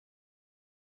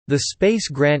The Space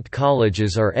Grant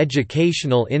Colleges are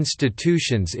educational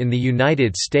institutions in the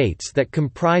United States that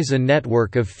comprise a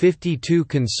network of 52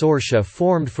 consortia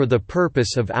formed for the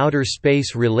purpose of outer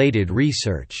space-related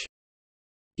research.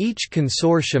 Each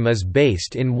consortium is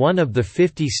based in one of the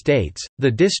 50 states, the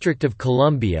District of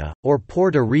Columbia, or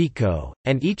Puerto Rico,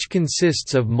 and each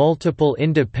consists of multiple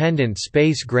independent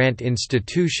space grant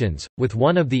institutions, with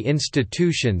one of the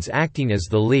institutions acting as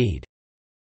the lead.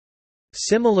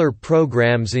 Similar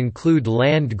programs include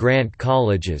land grant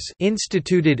colleges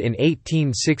instituted in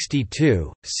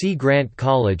 1862, sea grant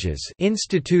colleges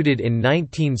instituted in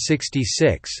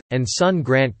 1966, and sun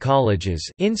grant colleges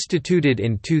instituted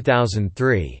in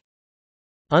 2003.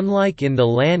 Unlike in the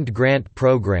land grant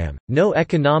program, no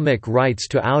economic rights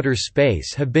to outer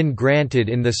space have been granted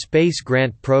in the space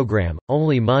grant program,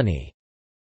 only money.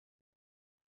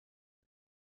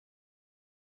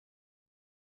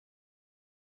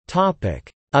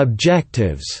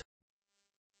 Objectives.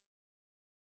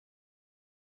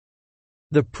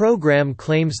 The program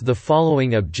claims the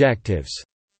following objectives: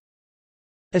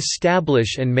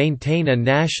 establish and maintain a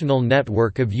national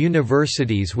network of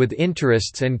universities with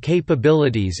interests and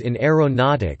capabilities in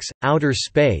aeronautics, outer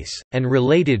space, and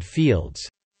related fields.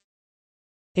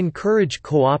 Encourage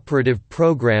cooperative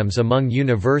programs among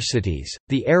universities,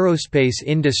 the aerospace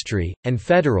industry, and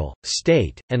federal,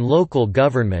 state, and local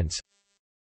governments.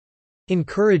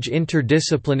 Encourage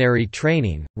interdisciplinary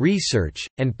training, research,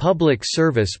 and public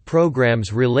service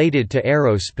programs related to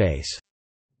aerospace.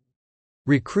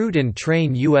 Recruit and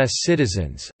train U.S.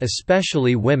 citizens,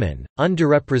 especially women,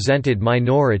 underrepresented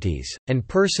minorities, and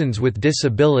persons with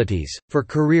disabilities, for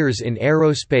careers in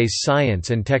aerospace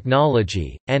science and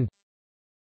technology, and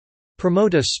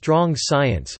promote a strong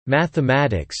science,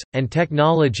 mathematics, and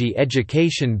technology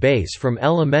education base from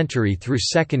elementary through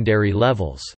secondary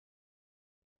levels.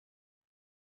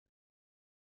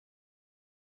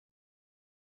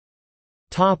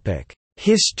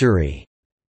 History.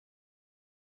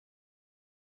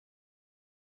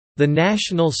 The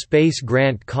National Space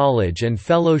Grant College and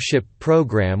Fellowship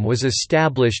Program was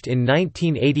established in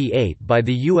 1988 by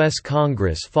the U.S.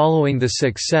 Congress following the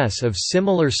success of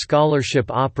similar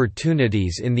scholarship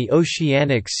opportunities in the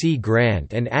Oceanic Sea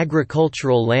Grant and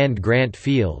Agricultural Land Grant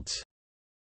fields.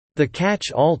 The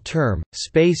catch-all term,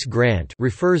 Space Grant,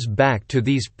 refers back to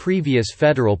these previous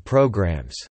federal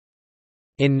programs.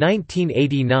 In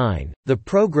 1989, the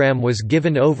program was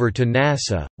given over to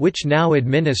NASA, which now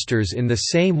administers in the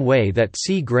same way that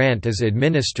Sea Grant is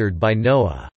administered by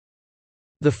NOAA.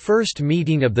 The first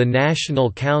meeting of the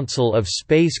National Council of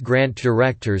Space Grant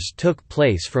Directors took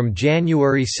place from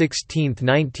January 16,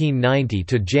 1990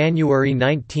 to January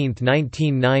 19,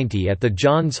 1990 at the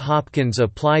Johns Hopkins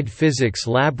Applied Physics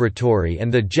Laboratory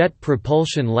and the Jet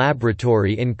Propulsion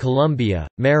Laboratory in Columbia,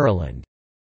 Maryland.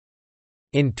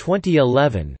 In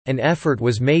 2011, an effort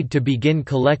was made to begin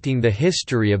collecting the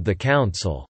history of the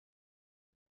Council.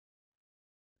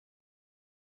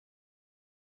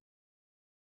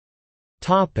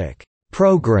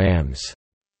 Programs.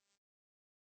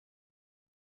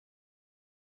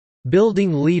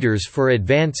 Building Leaders for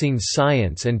Advancing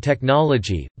Science and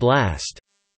Technology BLAST.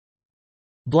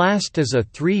 BLAST is a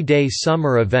 3-day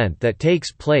summer event that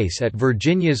takes place at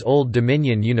Virginia's Old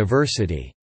Dominion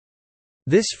University.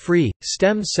 This free,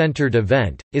 STEM-centered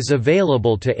event, is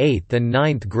available to 8th and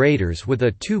 9th graders with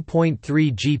a 2.3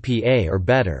 GPA or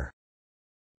better.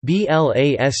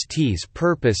 BLAST's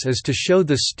purpose is to show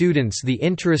the students the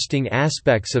interesting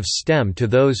aspects of STEM to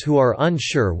those who are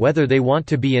unsure whether they want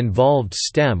to be involved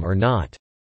STEM or not.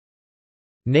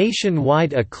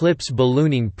 Nationwide Eclipse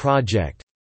Ballooning Project.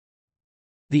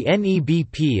 The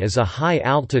NEBP is a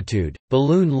high-altitude,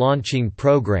 balloon launching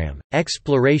program.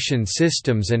 Exploration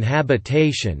Systems and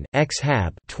Habitation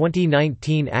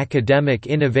 2019 Academic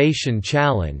Innovation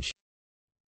Challenge.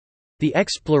 The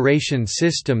Exploration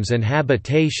Systems and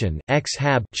Habitation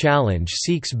Challenge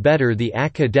seeks better the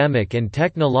academic and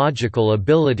technological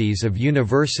abilities of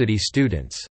university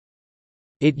students.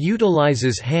 It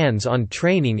utilizes hands-on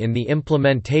training in the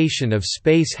implementation of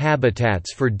space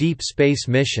habitats for deep space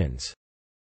missions.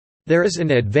 There is an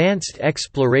Advanced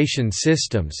Exploration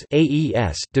Systems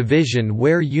division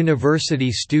where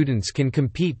university students can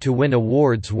compete to win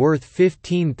awards worth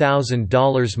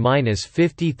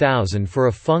 $15,000–50,000 for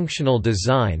a functional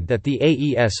design that the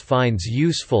AES finds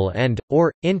useful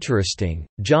and/or interesting.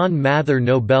 John Mather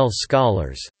Nobel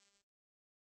Scholars.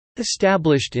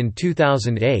 Established in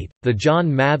 2008, the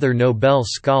John Mather Nobel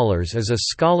Scholars is a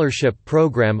scholarship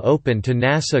program open to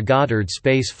NASA Goddard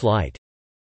Space Flight.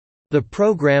 The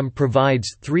program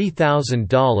provides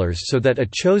 $3,000 so that a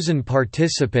chosen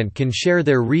participant can share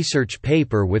their research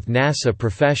paper with NASA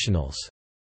professionals.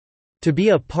 To be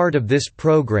a part of this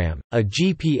program, a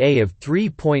GPA of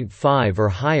 3.5 or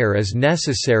higher is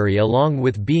necessary along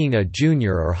with being a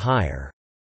junior or higher.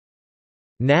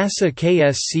 NASA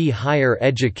KSC Higher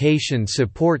Education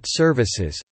Support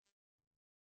Services.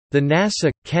 The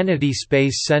NASA – Kennedy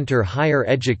Space Center Higher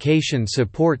Education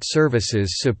Support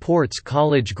Services supports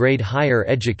college-grade higher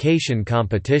education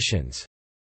competitions.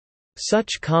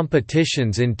 Such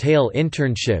competitions entail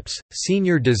internships,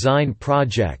 senior design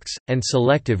projects, and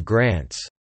selective grants.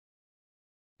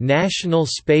 National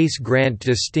Space Grant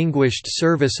Distinguished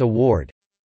Service Award.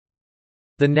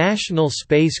 The National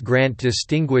Space Grant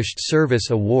Distinguished Service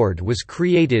Award was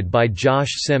created by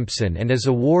Josh Simpson and is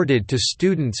awarded to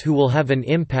students who will have an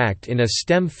impact in a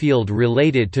STEM field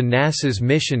related to NASA's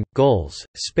mission, goals.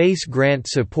 Space Grant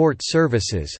Support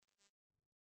Services.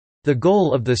 The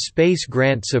goal of the Space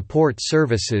Grant Support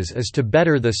Services is to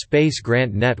better the Space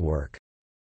Grant Network.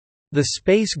 The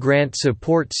Space Grant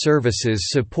Support Services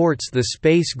supports the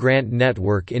Space Grant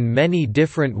Network in many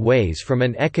different ways, from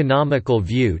an economical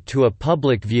view to a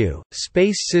public view.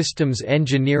 Space Systems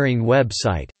Engineering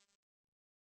website.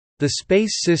 The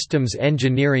Space Systems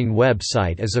Engineering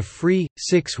website is a free,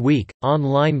 6-week,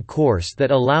 online course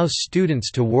that allows students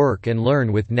to work and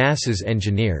learn with NASA's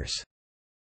engineers.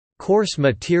 Course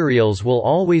materials will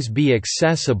always be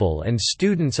accessible and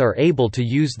students are able to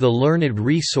use the learned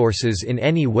resources in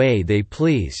any way they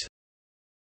please.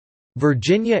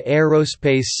 Virginia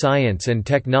Aerospace Science and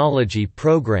Technology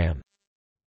Program.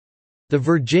 The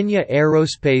Virginia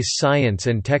Aerospace Science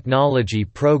and Technology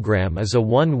Program is a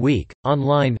 1-week,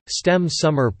 online, STEM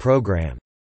summer program.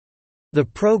 The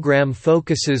program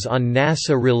focuses on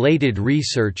NASA-related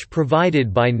research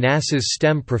provided by NASA's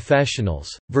STEM professionals.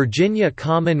 Virginia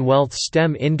Commonwealth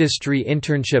STEM Industry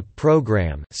Internship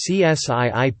Program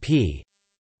 (CSIIP).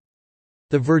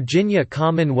 The Virginia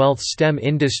Commonwealth STEM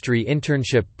Industry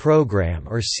Internship Program,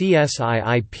 or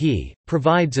CSIIP,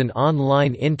 provides an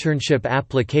online internship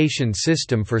application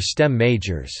system for STEM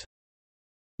majors.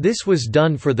 This was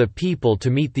done for the people to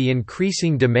meet the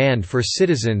increasing demand for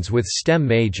citizens with STEM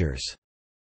majors.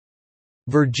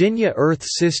 Virginia Earth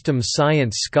System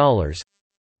Science Scholars.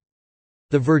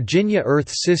 The Virginia Earth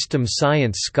System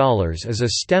Science Scholars is a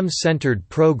STEM-centered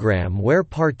program where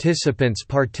participants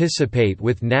participate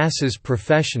with NASA's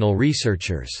professional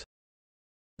researchers.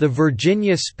 The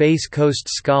Virginia Space Coast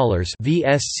Scholars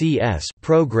 (VSCS)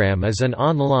 program is an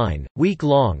online,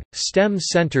 week-long,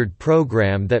 STEM-centered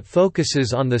program that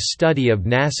focuses on the study of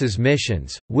NASA's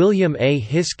missions. William A.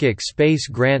 Hiskok Space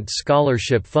Grant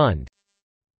Scholarship Fund.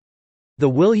 The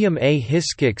William A.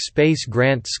 Hiskok Space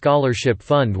Grant Scholarship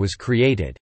Fund was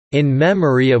created in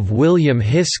memory of William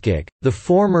Hiskok, the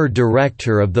former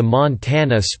director of the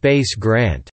Montana Space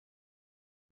Grant.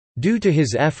 Due to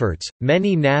his efforts,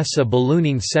 many NASA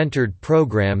ballooning-centered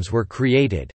programs were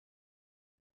created.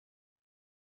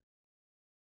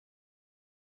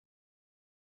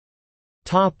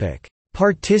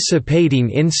 Participating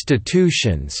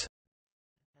institutions.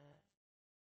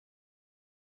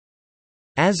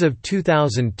 As of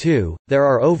 2002, there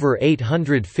are over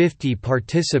 850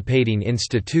 participating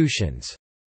institutions.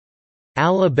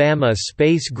 Alabama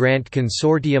Space Grant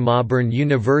Consortium, Auburn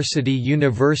University,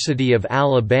 University of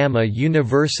Alabama,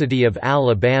 University of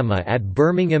Alabama at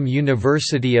Birmingham,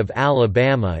 University of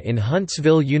Alabama in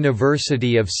Huntsville,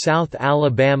 University of South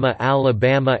Alabama,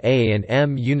 Alabama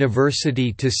A&M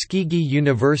University, Tuskegee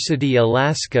University,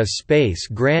 Alaska Space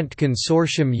Grant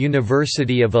Consortium,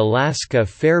 University of Alaska,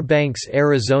 Fairbanks,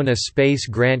 Arizona Space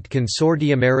Grant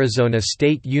Consortium, Arizona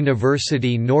State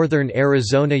University, Northern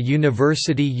Arizona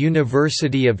University, University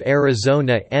of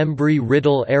Arizona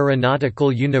Embry-Riddle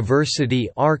Aeronautical University,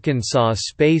 Arkansas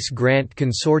Space Grant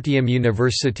Consortium,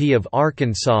 University of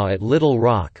Arkansas at Little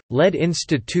Rock, Lead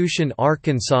Institution,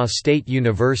 Arkansas State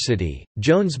University,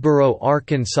 Jonesboro,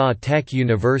 Arkansas Tech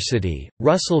University,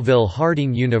 Russellville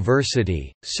Harding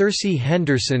University, Cersei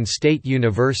Henderson State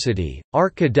University,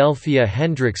 Arkadelphia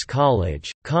Hendricks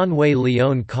College,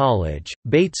 Conway-Leon College,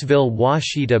 Batesville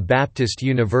Washita Baptist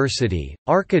University,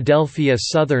 Arkadelphia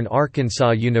Southern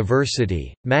Arkansas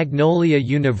University, Magnolia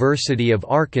University of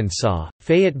Arkansas,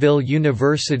 Fayetteville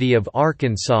University of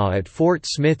Arkansas at Fort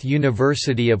Smith,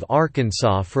 University of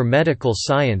Arkansas for Medical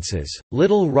Sciences,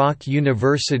 Little Rock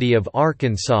University of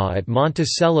Arkansas at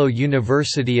Monticello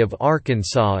University of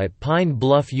Arkansas at Pine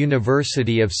Bluff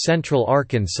University of Central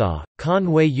Arkansas,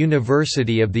 Conway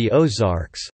University of the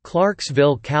Ozarks,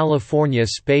 Clarksville, California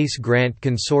Space Grant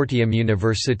Consortium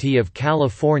University of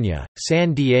California,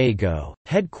 San Diego,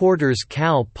 Headquarters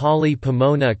Cal Poly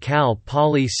Pomona Cal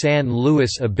Poly San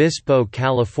Luis Obispo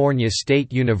California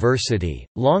State University,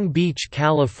 Long Beach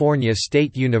California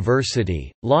State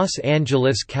University, Los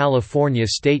Angeles California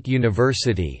State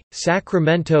University,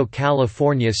 Sacramento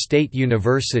California State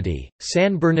University,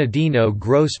 San Bernardino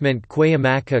Grossmont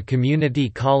Cuyamaca Community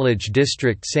College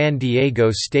District San Diego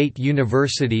State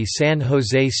University San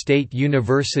Jose State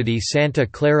University Santa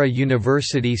Clara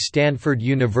University Stanford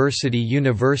University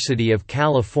University of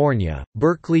California,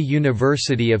 Berkeley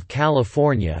University of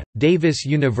California, Davis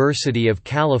University of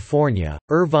California,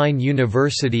 Irvine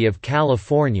University of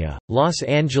California, Los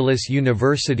Angeles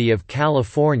University of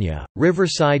California,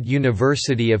 Riverside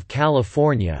University of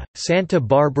California, Santa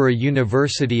Barbara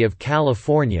University of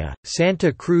California,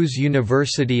 Santa Cruz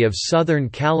University of Southern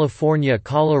California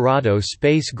Colorado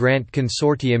Space Grant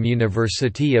Consortium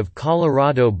University of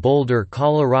Colorado Boulder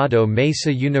Colorado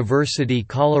Mesa University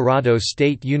Colorado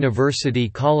State University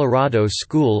Colorado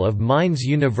School of Mines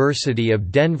University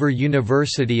of Denver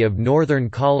University of Northern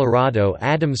Colorado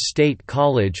Adams State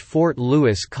College Fort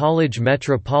Lewis College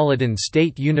Metropolitan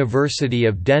State University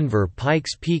of Denver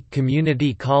Pikes Peak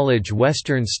Community College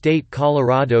Western State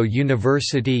Colorado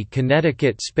University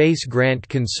Connecticut Space Grant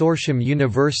Consortium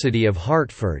University of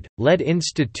Hartford, Lead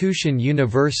Institution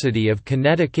University of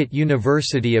Connecticut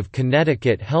University of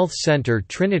Connecticut Health Center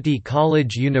Trinity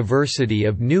College University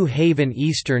of New Haven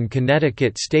Eastern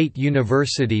Connecticut State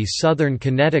University Southern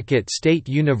Connecticut State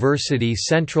University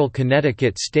Central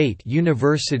Connecticut State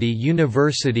University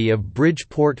University of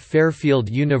Bridgeport Fairfield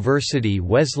University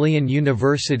Wesleyan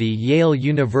University Yale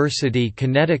University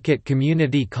Connecticut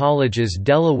Community Colleges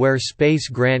Delaware Space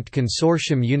Grant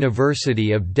Consortium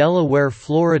University of Delaware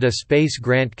Florida Space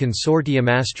Grant Consortium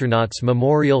Astronauts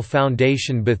Memorial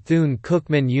Foundation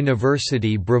Bethune-Cookman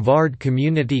University Brevard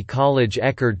Community College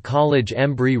Eckerd College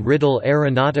Embry-Riddle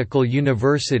Aeronautical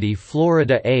University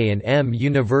Florida A&M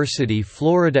University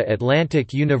Florida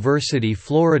Atlantic University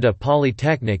Florida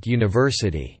Polytechnic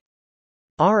University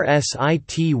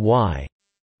RSITY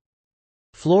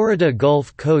Florida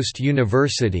Gulf Coast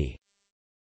University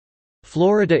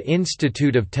Florida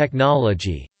Institute of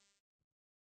Technology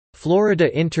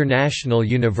Florida International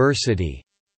University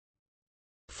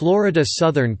Florida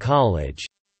Southern College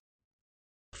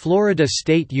Florida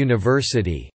State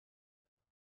University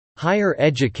Higher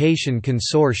Education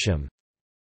Consortium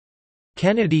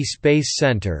Kennedy Space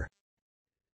Center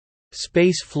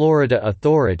Space Florida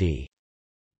Authority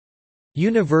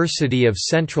University of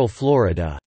Central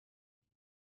Florida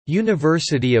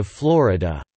University of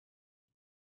Florida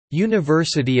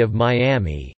University of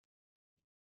Miami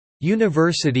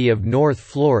University of North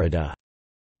Florida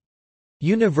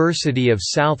University of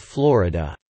South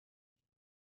Florida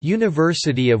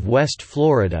University of West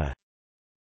Florida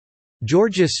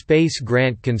Georgia Space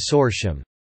Grant Consortium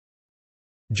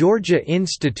Georgia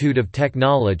Institute of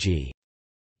Technology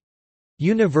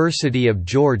University of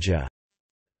Georgia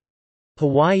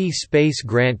Hawaii Space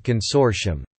Grant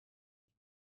Consortium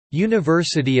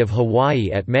University of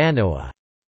Hawaii at Manoa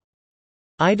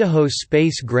Idaho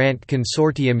Space Grant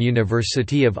Consortium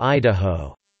University of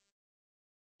Idaho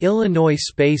Illinois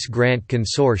Space Grant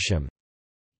Consortium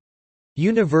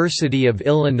University of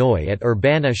Illinois at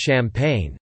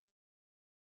Urbana-Champaign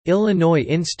Illinois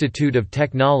Institute of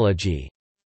Technology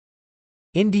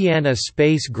Indiana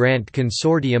Space Grant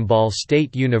Consortium Ball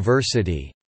State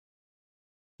University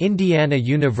Indiana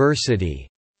University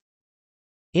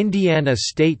Indiana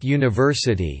State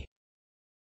University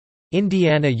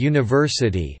Indiana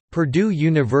University, Purdue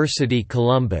University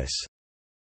Columbus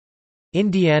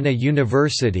Indiana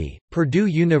University, Purdue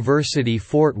University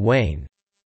Fort Wayne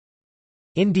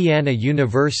Indiana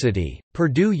University,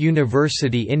 Purdue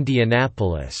University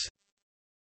Indianapolis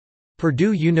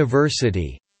Purdue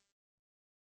University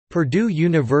Purdue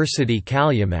University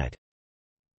Calumet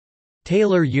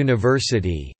Taylor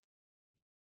University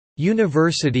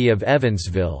University of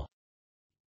Evansville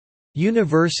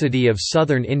University of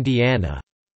Southern Indiana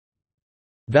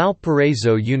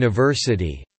Valparaiso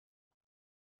University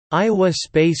Iowa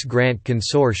Space Grant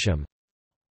Consortium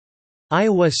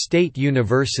Iowa State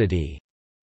University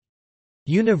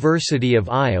University of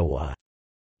Iowa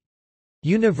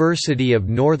University of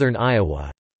Northern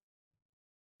Iowa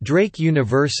Drake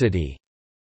University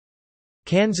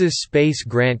Kansas Space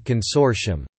Grant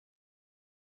Consortium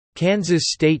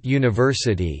Kansas State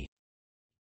University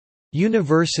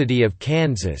University of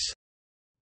Kansas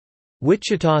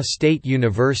Wichita State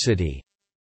University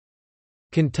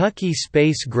Kentucky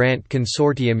Space Grant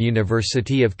Consortium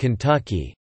University of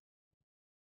Kentucky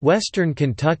Western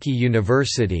Kentucky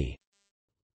University,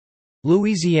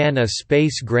 Louisiana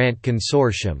Space Grant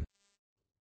Consortium,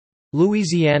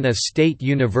 Louisiana State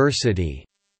University,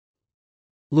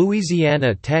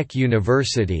 Louisiana Tech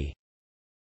University,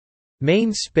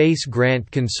 Maine Space Grant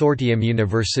Consortium,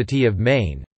 University of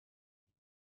Maine,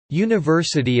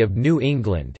 University of New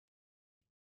England,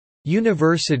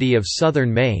 University of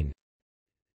Southern Maine,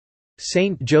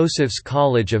 St. Joseph's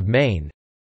College of Maine,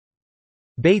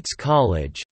 Bates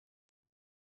College,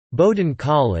 Bowdoin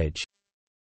College,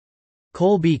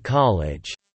 Colby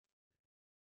College,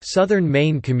 Southern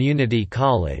Maine Community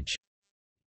College,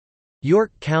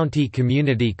 York County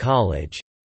Community College,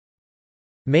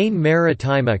 Maine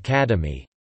Maritime Academy,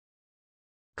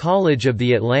 College of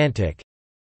the Atlantic,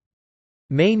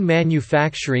 Maine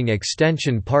Manufacturing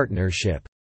Extension Partnership,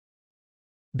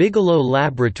 Bigelow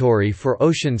Laboratory for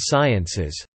Ocean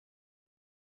Sciences,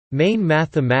 Maine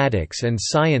Mathematics and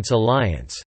Science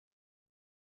Alliance,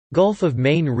 Gulf of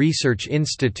Maine Research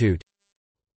Institute,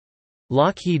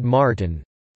 Lockheed Martin,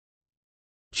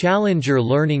 Challenger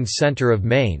Learning Center of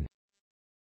Maine,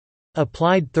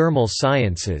 Applied Thermal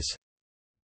Sciences,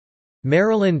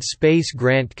 Maryland Space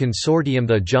Grant Consortium,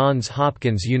 the Johns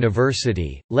Hopkins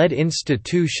University-led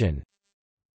institution,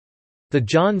 the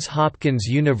Johns Hopkins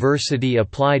University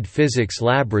Applied Physics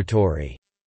Laboratory,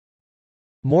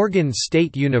 Morgan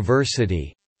State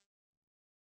University,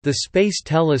 the Space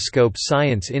Telescope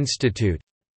Science Institute,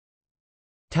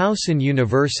 Towson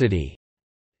University,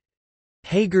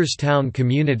 Hagerstown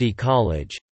Community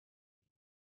College,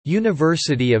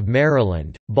 University of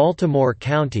Maryland, Baltimore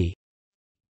County,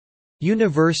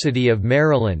 University of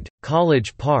Maryland,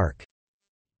 College Park,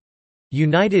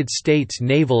 United States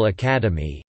Naval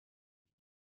Academy,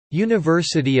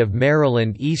 University of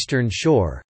Maryland Eastern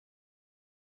Shore,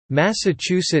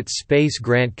 Massachusetts Space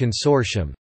Grant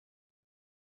Consortium,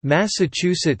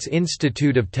 Massachusetts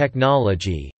Institute of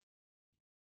Technology,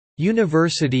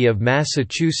 University of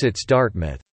Massachusetts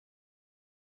Dartmouth,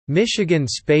 Michigan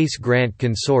Space Grant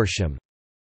Consortium,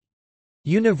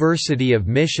 University of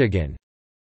Michigan,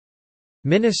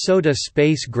 Minnesota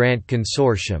Space Grant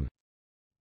Consortium,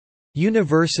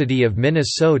 University of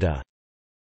Minnesota,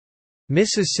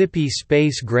 Mississippi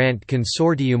Space Grant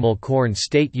Consortium, Alcorn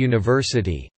State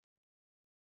University,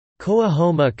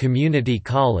 Coahoma Community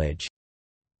College,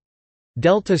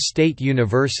 Delta State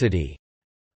University,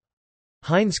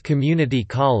 Hines Community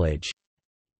College,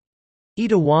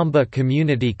 Itawamba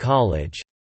Community College,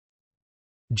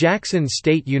 Jackson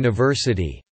State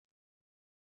University,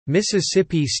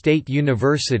 Mississippi State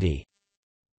University,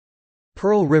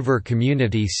 Pearl River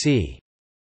Community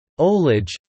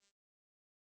College,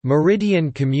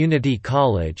 Meridian Community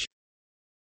College,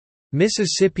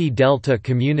 Mississippi Delta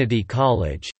Community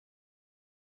College,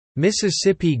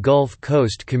 Mississippi Gulf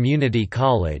Coast Community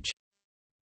College,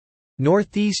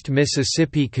 Northeast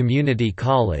Mississippi Community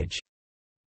College,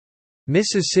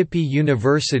 Mississippi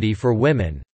University for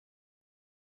Women,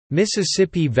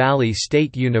 Mississippi Valley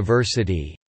State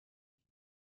University,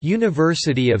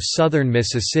 University of Southern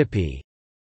Mississippi,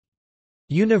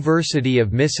 University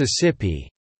of Mississippi,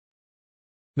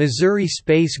 Missouri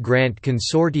Space Grant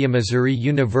Consortium, Missouri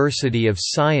University of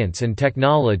Science and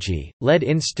Technology, led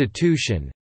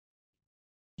institution,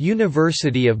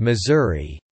 University of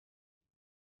Missouri,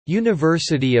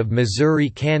 University of Missouri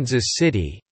Kansas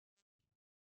City,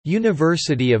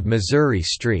 University of Missouri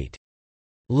St.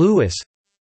 Louis,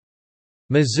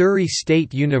 Missouri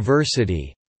State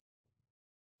University,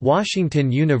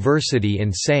 Washington University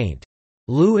in St.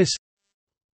 Louis,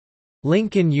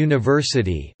 Lincoln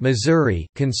University, Missouri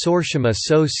Consortium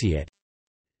Associate,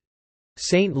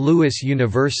 St. Louis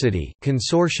University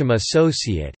Consortium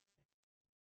Associate,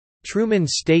 Truman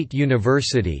State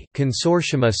University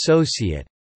Consortium Associate,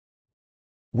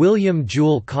 William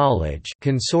Jewell College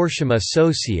Consortium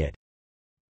Associate,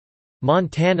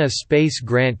 Montana Space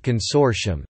Grant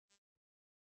Consortium,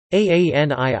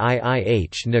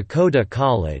 AANIIIH Nakota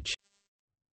College,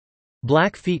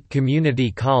 Blackfeet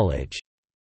Community College,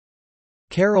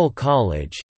 Carroll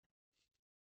College,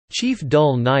 Chief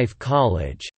Dull Knife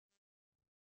College,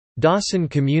 Dawson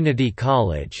Community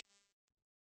College,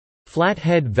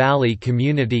 Flathead Valley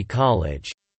Community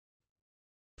College,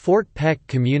 Fort Peck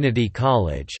Community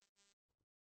College,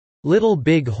 Little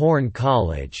Big Horn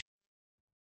College,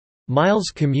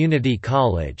 Miles Community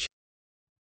College,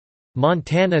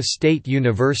 Montana State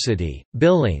University,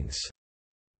 Billings,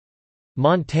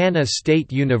 Montana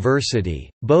State University,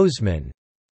 Bozeman,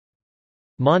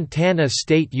 Montana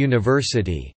State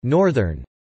University, Northern,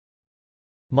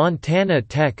 Montana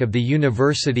Tech of the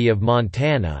University of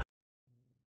Montana,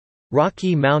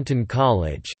 Rocky Mountain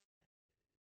College,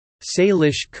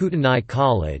 Salish Kootenai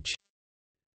College,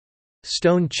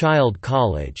 Stone Child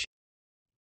College,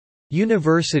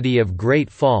 University of Great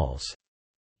Falls,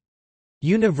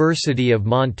 University of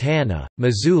Montana,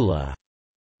 Missoula,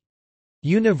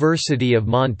 University of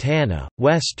Montana,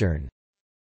 Western,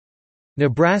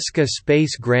 Nebraska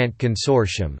Space Grant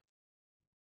Consortium,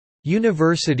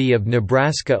 University of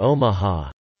Nebraska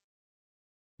Omaha,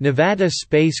 Nevada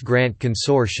Space Grant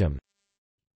Consortium,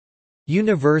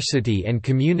 University and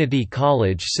Community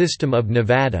College System of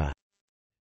Nevada,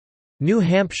 New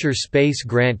Hampshire Space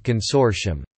Grant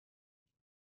Consortium,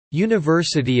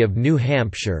 University of New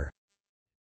Hampshire,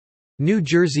 New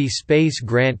Jersey Space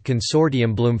Grant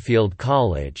Consortium, Bloomfield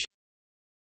College,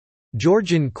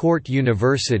 Georgian Court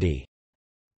University,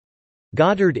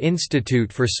 Goddard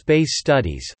Institute for Space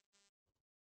Studies,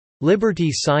 Liberty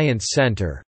Science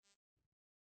Center,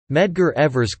 Medgar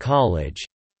Evers College,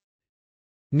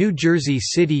 New Jersey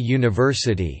City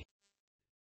University,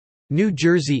 New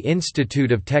Jersey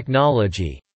Institute of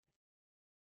Technology,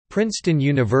 Princeton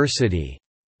University,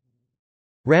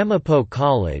 Ramapo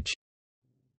College,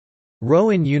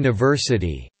 Rowan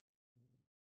University,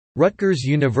 Rutgers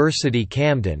University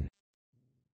Camden,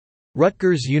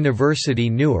 Rutgers University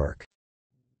Newark,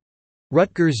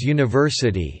 Rutgers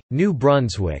University, New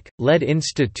Brunswick, Lead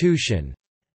Institution,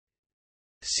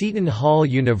 Seton Hall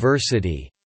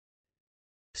University,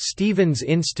 Stevens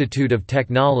Institute of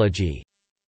Technology,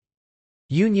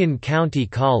 Union County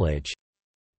College,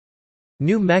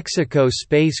 New Mexico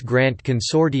Space Grant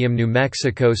Consortium, New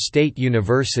Mexico State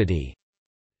University,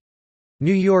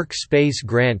 New York Space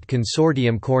Grant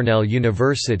Consortium, Cornell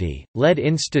University, Lead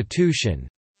Institution,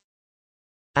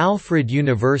 Alfred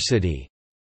University,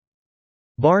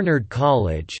 Barnard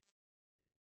College,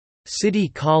 City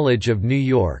College of New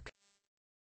York,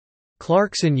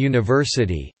 Clarkson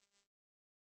University,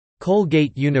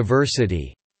 Colgate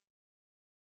University,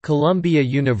 Columbia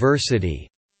University,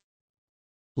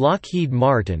 Lockheed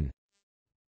Martin,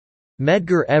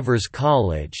 Medgar Evers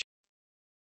College,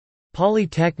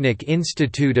 Polytechnic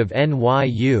Institute of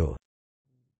NYU,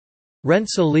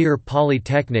 Rensselaer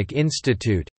Polytechnic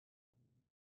Institute,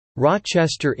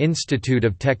 Rochester Institute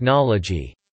of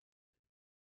Technology,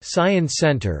 Science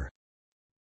Center,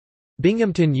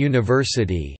 Binghamton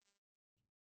University,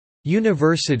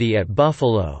 University at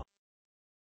Buffalo,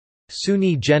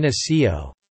 SUNY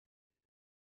Geneseo,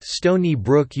 Stony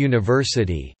Brook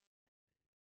University,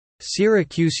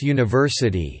 Syracuse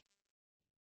University,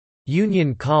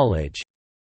 Union College,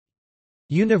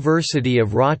 University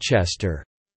of Rochester,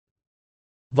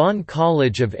 Vaughn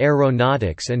College of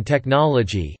Aeronautics and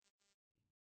Technology,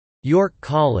 York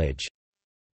College,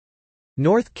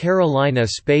 North Carolina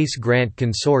Space Grant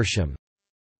Consortium,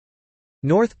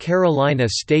 North Carolina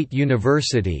State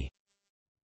University,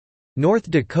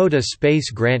 North Dakota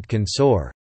Space Grant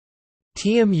Consortium,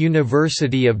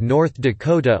 University of North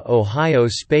Dakota, Ohio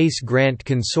Space Grant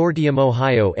Consortium,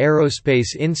 Ohio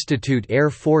Aerospace Institute, Air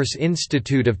Force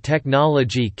Institute of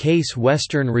Technology, Case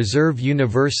Western Reserve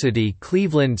University,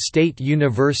 Cleveland State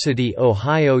University,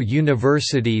 Ohio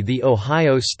University, The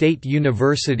Ohio State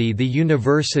University, the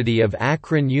University of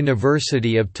Akron,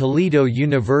 University of Toledo,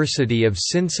 University of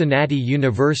Cincinnati,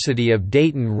 University of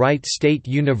Dayton, Wright State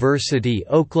University,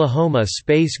 Oklahoma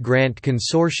Space Grant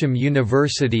Consortium,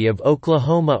 University of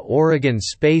Oklahoma-Oregon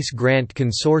Space Grant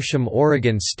Consortium,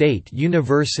 Oregon State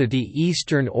University,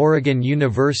 Eastern Oregon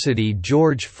University,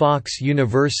 George Fox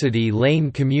University,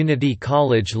 Lane Community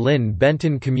College, Lynn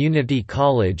Benton Community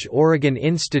College, Oregon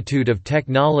Institute of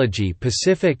Technology,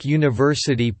 Pacific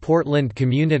University, Portland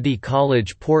Community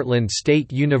College, Portland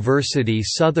State University,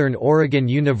 Southern Oregon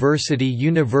University,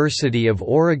 University of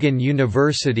Oregon,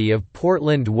 University of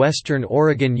Portland, Western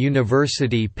Oregon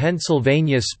University,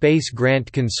 Pennsylvania Space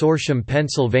Grant Consortium,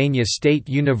 Pennsylvania State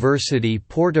University,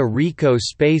 Puerto Rico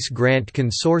Space Grant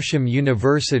Consortium,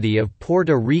 University of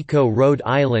Puerto Rico, Rhode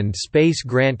Island Space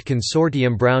Grant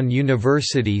Consortium, Brown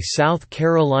University, South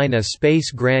Carolina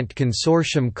Space Grant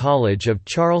Consortium, College of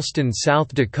Charleston, South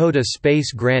Dakota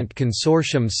Space Grant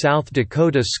Consortium, South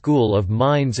Dakota School of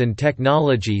Mines and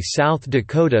Technology, South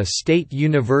Dakota State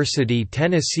University,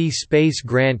 Tennessee Space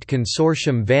Grant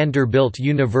Consortium, Vanderbilt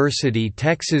University,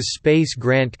 Texas Space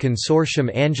Grant Consortium,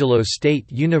 Angelo Mexico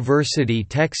State University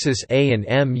Texas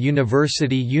A&M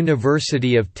University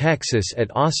University of Texas at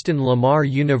Austin Lamar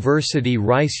University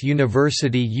Rice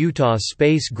University Utah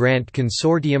Space Grant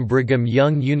Consortium Brigham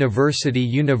Young University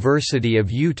University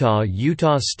of Utah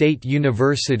Utah State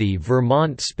University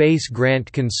Vermont Space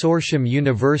Grant Consortium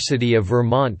University of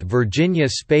Vermont Virginia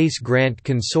Space Grant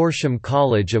Consortium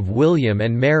College of William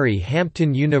and Mary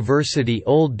Hampton University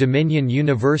Old Dominion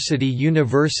University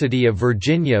University of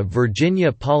Virginia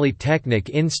Virginia Polytechnic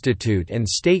Institute and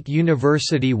State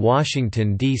University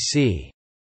Washington, D.C.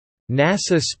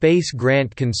 NASA Space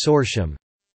Grant Consortium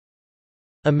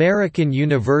American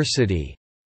University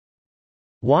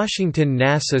Washington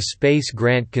NASA Space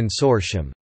Grant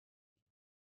Consortium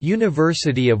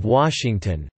University of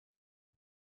Washington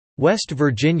West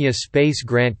Virginia Space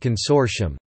Grant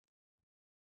Consortium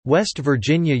West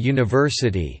Virginia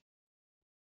University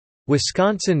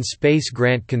Wisconsin Space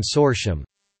Grant Consortium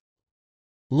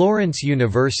Lawrence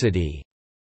University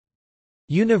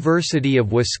University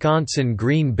of Wisconsin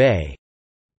Green Bay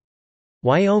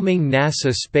Wyoming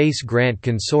NASA Space Grant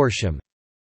Consortium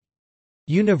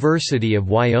University of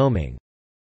Wyoming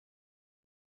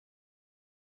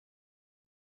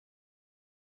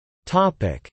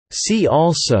See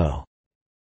also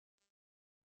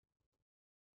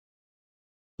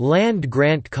Land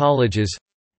grant colleges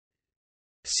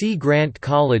Sea grant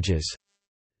colleges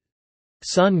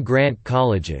Sun grant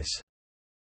colleges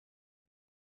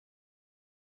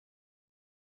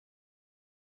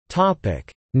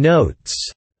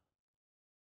Notes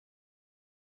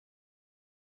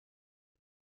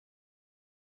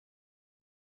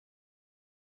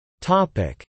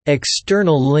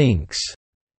External links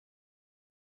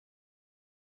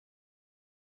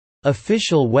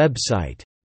Official website